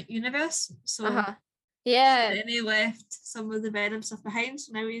alternate universe, so yeah. then he left some of the Venom stuff behind.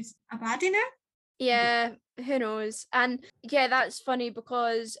 So now he's a baddie now. Yeah, who knows? And yeah, that's funny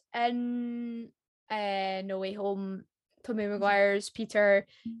because in No Way Home, Tobey Maguire's Peter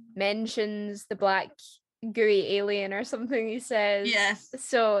mentions the black gooey alien or something he says. Yeah.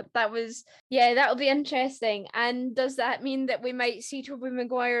 So that'll be interesting. And does that mean that we might see Tobey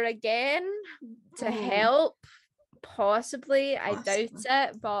Maguire again to help? Possibly. I doubt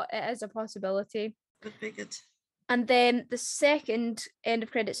it, but it is a possibility. Would be good. And then the second end of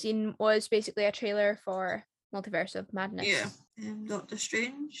credit scene was basically a trailer for Multiverse of Madness. Yeah. Doctor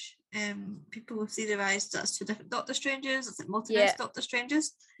Strange. People have theorized that's two different Doctor Stranges. It's like multiverse Doctor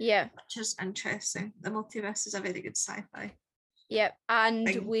Stranges. Yeah. Which is interesting. The multiverse is a very good sci-fi. Yep.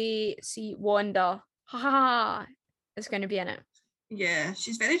 And we see Wanda. Ha is going to be in it. Yeah,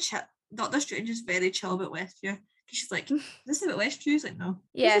 she's very chill. Doctor Strange is very chill about Westview. She's like, this is about Westview? She's like, no.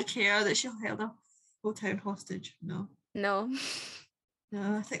 Yeah. Does he care that she'll held a whole town hostage? No. No,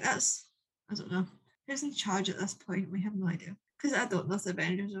 I think that's, I don't know. Who's in charge at this point? We have no idea. Because I don't know if the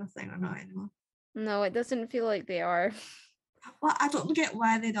Avengers are a thing or not anymore. No, it doesn't feel like they are. Well, I don't get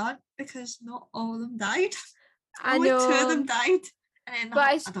why they don't, because not all of them died. I Only know. 2 of them died. And then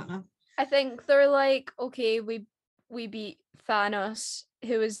I don't know. I think they're like, okay, we beat Thanos,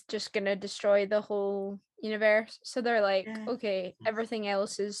 who was just going to destroy the whole universe. So they're like, okay, everything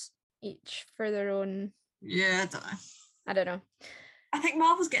else is each for their own. Yeah, I don't know. I think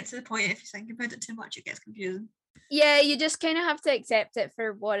Marvel's getting to the point, if you think about it too much, it gets confusing. Yeah, you just kind of have to accept it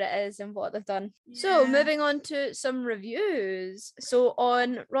for what it is and what they've done. Yeah. So moving on to some reviews. So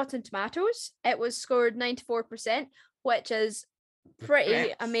on Rotten Tomatoes, it was scored 94%, which is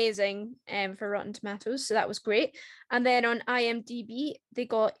pretty amazing for Rotten Tomatoes. So that was great. And then on IMDb, they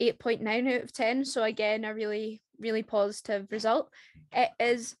got 8.9 out of 10. So again, a really, really positive result. It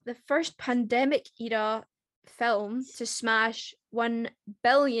is the first pandemic era film to smash $1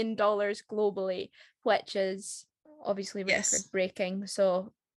 billion globally, which is obviously record breaking.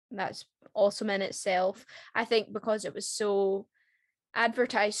 So that's awesome in itself. I think because it was so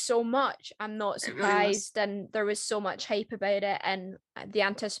advertised so much, I'm not surprised, really, and there was so much hype about it, and the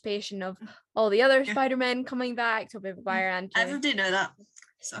anticipation of all the other Spider-Men coming back, Tobey Maguire and everybody know that.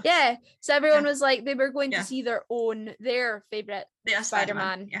 So everyone was like, they were going to see their favorite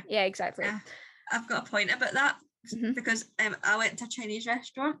Spider-Man. Yeah, exactly. I've got a point about that because I went to a Chinese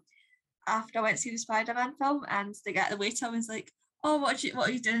restaurant after I went to see the Spider-Man film, and the waiter was like, oh, what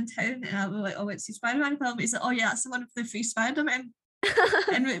are you doing in town? And I was like, I went to see Spider-Man film. He's like, oh yeah, that's the one with the 3 Spider-Men.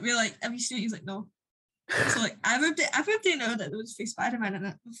 And we're like, have you seen it? He's like, no. So like, everybody know that there was 3 Spider-Man in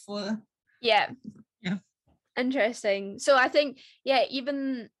it before. Yeah. Interesting. So I think,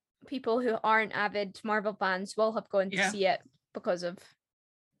 even people who aren't avid Marvel fans will have gone to see it because of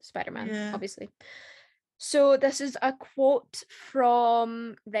Spider-Man, obviously. So this is a quote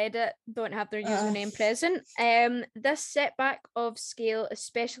from Reddit, don't have their username present. This setback of scale,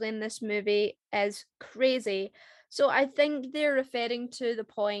 especially in this movie, is crazy. So I think they're referring to the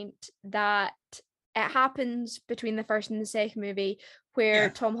point that it happens between the first and the second movie, where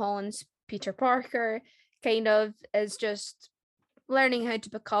Tom Holland's Peter Parker kind of is just learning how to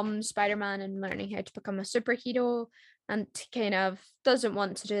become Spider-Man and learning how to become a superhero, and kind of doesn't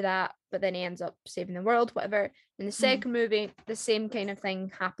want to do that, but then he ends up saving the world, whatever. In the second movie, the same kind of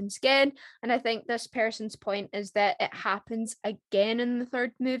thing happens again. And I think this person's point is that it happens again in the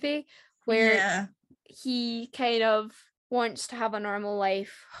third movie, where he kind of wants to have a normal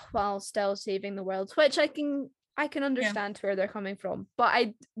life while still saving the world, which I can understand where they're coming from, but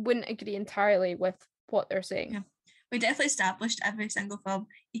I wouldn't agree entirely with what they're saying. We definitely established every single film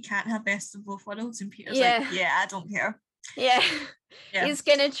you can't have best of both worlds, and Peter's like, I don't care. He's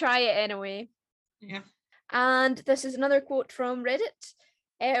gonna try it anyway. And this is another quote from Reddit.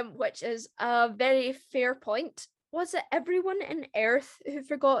 which is a very fair point. Was it everyone in Earth who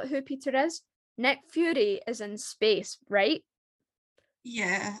forgot who Peter is? Nick Fury is in space, right?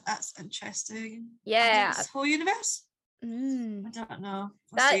 Yeah, that's interesting. Yeah. This whole universe? Mm. I don't know.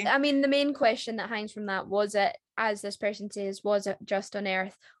 We'll That see. I mean, the main question that hangs from that, was it, as this person says, was it just on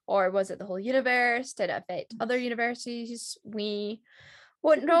Earth, or was it the whole universe? Did it affect other universes? We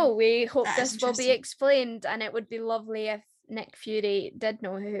won't know. We hope That is this will be interesting. explained, and it would be lovely if Nick Fury did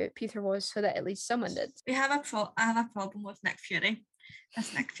know who Peter was, so that at least someone did. I have a problem with Nick Fury.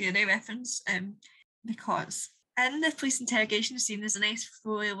 This Nick Fury reference, because in the police interrogation scene, there's a nice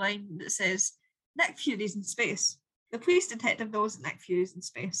throwaway line that says, Nick Fury's in space. The police detective knows that Nick Fury's in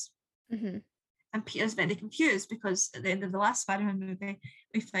space. Mm-hmm. And Peter's very confused because at the end of the last Spider-Man movie,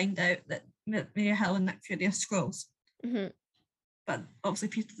 we find out that Maria Hill and Nick Fury are Skrulls. Mm-hmm. But obviously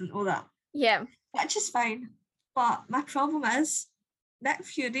Peter didn't know that. Yeah. Which is fine. But my problem is, Nick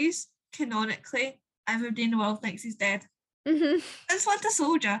Fury's canonically, everybody in the world thinks he's dead. Mm-hmm. It's Winter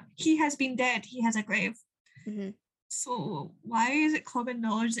Soldier. He has been dead. He has a grave. Mm-hmm. So why is it common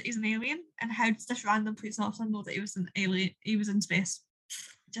knowledge that he's an alien? And how does this random police officer know that he was an alien? He was in space.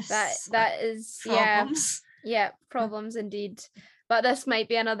 Just that is problems. Yeah, problems indeed. But this might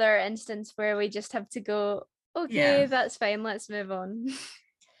be another instance where we just have to go, okay, that's fine, let's move on.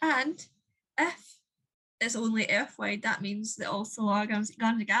 And if it's only Earth-wide, that means that also our Guardians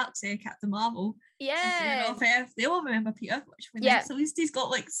of the Galaxy, Captain Marvel, off Earth, they will remember Peter, which would be nice. At least he's got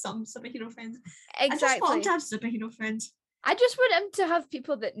like some superhero friends. Exactly. I just want him to have superhero friends. I just want him to have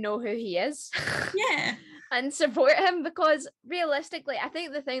people that know who he is. Yeah. And support him, because realistically, I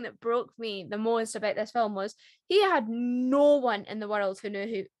think the thing that broke me the most about this film was he had no one in the world who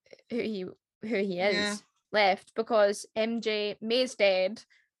knew who he is left, because MJ, May's dead,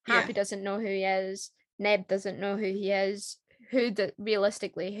 Happy doesn't know who he is, Ned doesn't know who he is.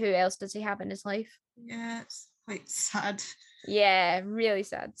 Realistically, who else does he have in his life? Yeah, it's quite sad. Yeah, really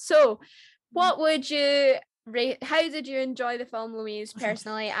sad. So, what would you rate? How did you enjoy the film, Louise,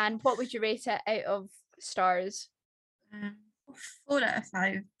 personally, and what would you rate it out of stars? 4 out of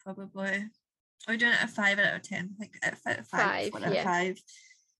 5, probably. Or doing it a 5 out of 10. Like out of 5, 4 out of 5.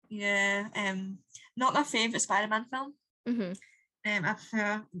 Yeah. Not my favourite Spider-Man film. Mm-hmm. I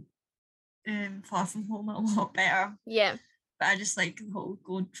prefer Far From Home a lot better. Yeah. But I just like the whole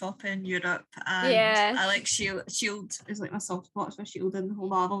gold drop in Europe, and I like Shield. Shield is like my soft spot for Shield in the whole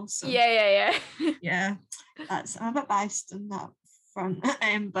Marvel. So yeah. I'm a bit biased on that front.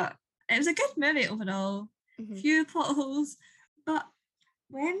 But it was a good movie overall. Mm-hmm. Few plot holes, but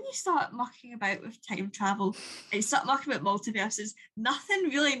when you start mucking about with time travel and you start mucking about multiverses, nothing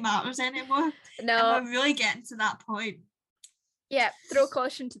really matters anymore. No, and we're really getting to that point. Yeah, throw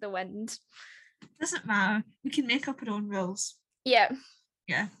caution to the wind. Doesn't matter. We can make up our own rules. Yeah.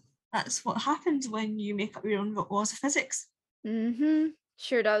 That's what happens when you make up your own laws of physics. Mm-hmm.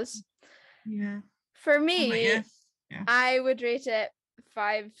 Sure does. Yeah. For me, I would rate it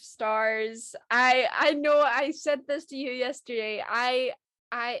 5 stars. I know I said this to you yesterday. I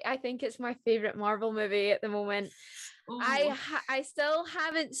think it's my favorite Marvel movie at the moment. Ooh. I still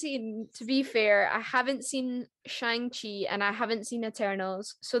haven't seen, to be fair, I haven't seen Shang-Chi and I haven't seen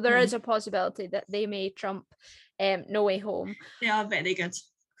Eternals, so there is a possibility that they may trump No Way Home. They are very good.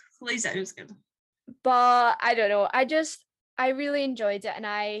 Chloe Zhao is good. But I don't know, I really enjoyed it, and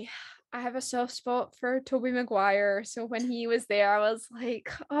I have a soft spot for Tobey Maguire, so when he was there I was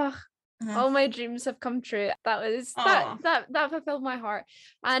like, oh, all my dreams have come true. That was that fulfilled my heart.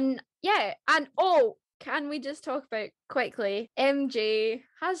 And can we just talk about quickly, MJ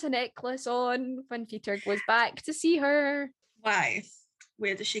has a necklace on when Peter goes back to see her. Why?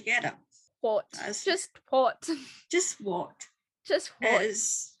 Where does she get it? What? Just what? Just what? Just what?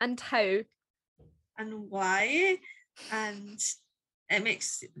 And how? And why? And it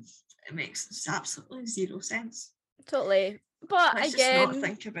makes absolutely zero sense. Totally. But let's again, just not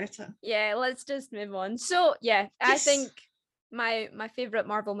think about it. Yeah, let's just move on. So I think my favorite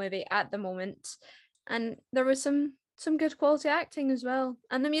Marvel movie at the moment, and there was some good quality acting as well,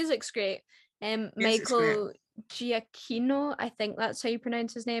 and the music's great. Michael Giacchino, I think that's how you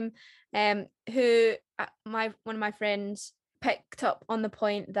pronounce his name, who one of my friends picked up on the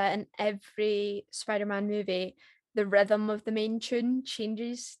point that in every Spider-Man movie the rhythm of the main tune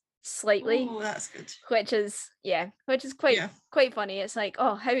changes slightly. Oh, that's good. Which is quite funny. It's like,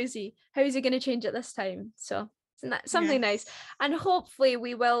 oh, how is he going to change it this time? So Something nice. And hopefully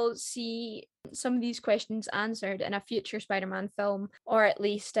we will see some of these questions answered in a future Spider-Man film, or at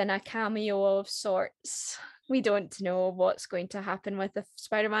least in a cameo of sorts. We don't know what's going to happen with the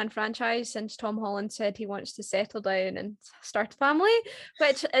Spider-Man franchise, since Tom Holland said he wants to settle down and start a family,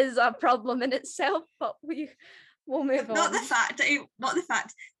 which is a problem in itself, but we'll move on. Not the fact that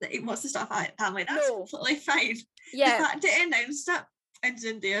he wants to start a family. That's completely fine. Yeah. The fact that he announced it and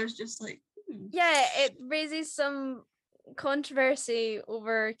Zendaya's just like, Yeah, it raises some controversy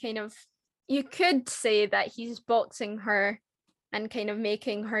over kind of, you could say that he's boxing her and kind of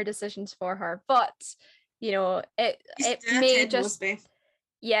making her decisions for her, but you know, it may just,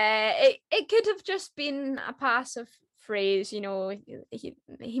 yeah, it could have just been a passive phrase, you know,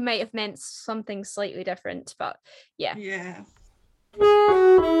 he might have meant something slightly different, but yeah. Yeah.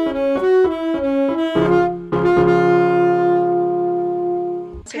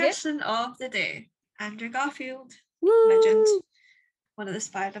 Person of the day, Andrew Garfield. Woo! Legend, one of the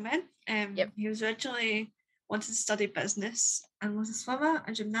Spider-Men. He was originally wanted to study business and was a swimmer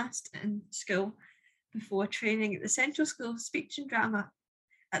and gymnast in school before training at the Central School of Speech and Drama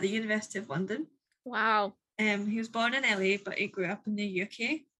at the University of London. Wow. He was born in LA, but he grew up in the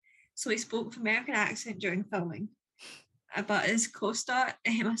UK, so he spoke with American accent during filming. But his co-star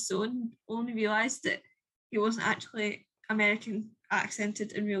Emma Stone only realised that he wasn't actually American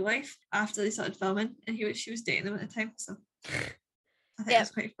accented in real life after they started filming, and she was dating them at the time, so I think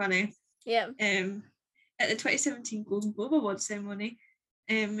that's quite funny. Yeah. At the 2017 Golden Globe Awards ceremony,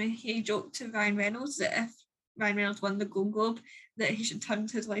 he joked to Ryan Reynolds that if Ryan Reynolds won the Golden Globe, that he should turn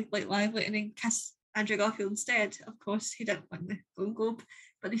to his wife Blake Lively and then kiss Andrew Garfield instead. Of course, he didn't win the Golden Globe,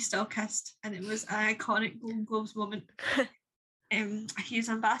 but they still kissed, and it was an iconic Golden Globes moment. He is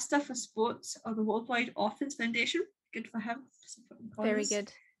ambassador for sports of the Worldwide Orphans Foundation. Good for him. Very good.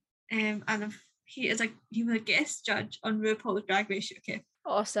 And he was a guest judge on RuPaul's Drag Race UK.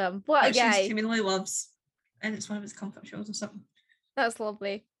 Awesome. What a guy. He genuinely loves, and it's one of his comfort shows or something. That's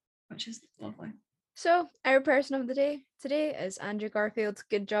lovely. Which is lovely. So, our person of the day today is Andrew Garfield.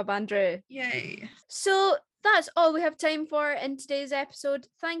 Good job, Andrew. Yay. So, that's all we have time for in today's episode.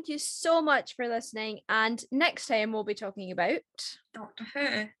 Thank you so much for listening. And next time we'll be talking about Doctor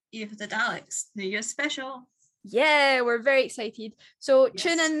Who, Eve of the Daleks, New Year's special. Yeah, we're very excited. So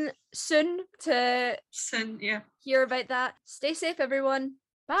tune in soon to hear about that. Stay safe, everyone.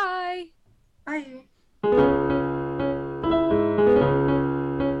 Bye. Bye.